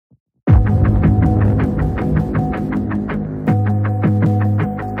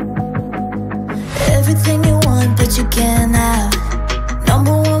Everything you want, but you can't have.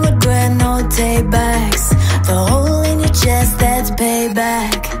 Number one regret, no take backs. The hole in your chest, that's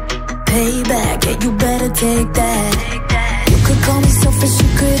payback. Payback, yeah, you better take that. You could call me selfish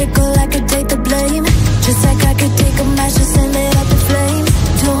and critical, I could take the blame. Just like I could take a match and send it up in flames.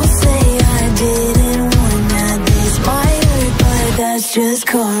 Don't say I didn't warn ya. This might hurt, but that's just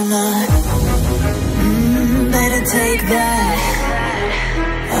karma. Better take that.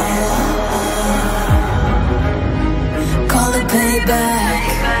 Call it payback.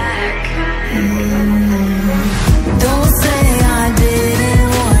 Don't say I didn't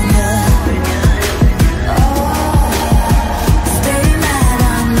warn ya. Stay mad,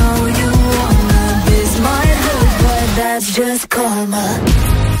 I know you wanna. This might hurt, but that's just karma.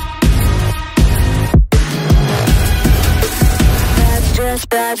 That's just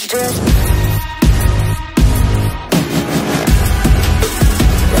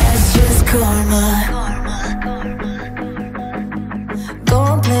karma. Go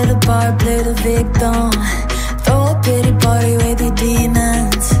and play the part, play the victim. Throw a pity party with your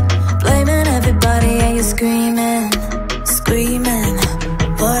demons. Blaming everybody and you're screaming, screaming,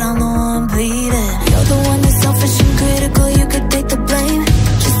 but I'm the one bleeding. You're the one that's selfish and critical, you could take the blame.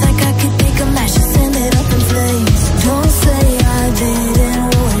 Just like I could take a match and send it up in flames. Don't say I didn't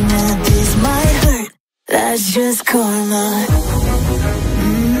warn ya. This might hurt, that's just karma.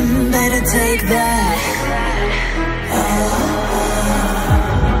 Better take that.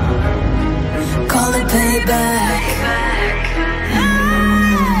 Call it payback.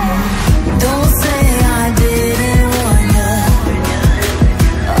 Don't say I didn't warn ya.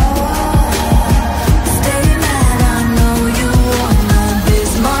 Stay mad, I know you wanna.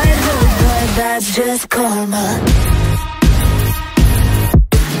 This might hurt, but that's just karma.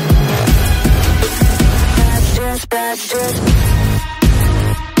 That's just karma.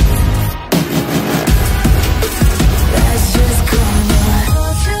 That's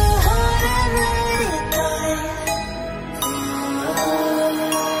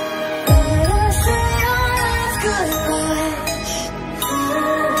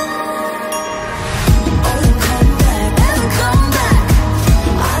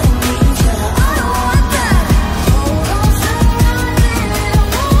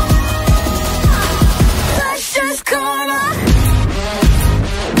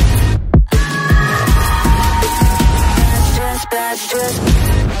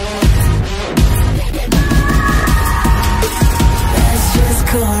just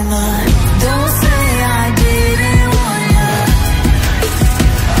karma.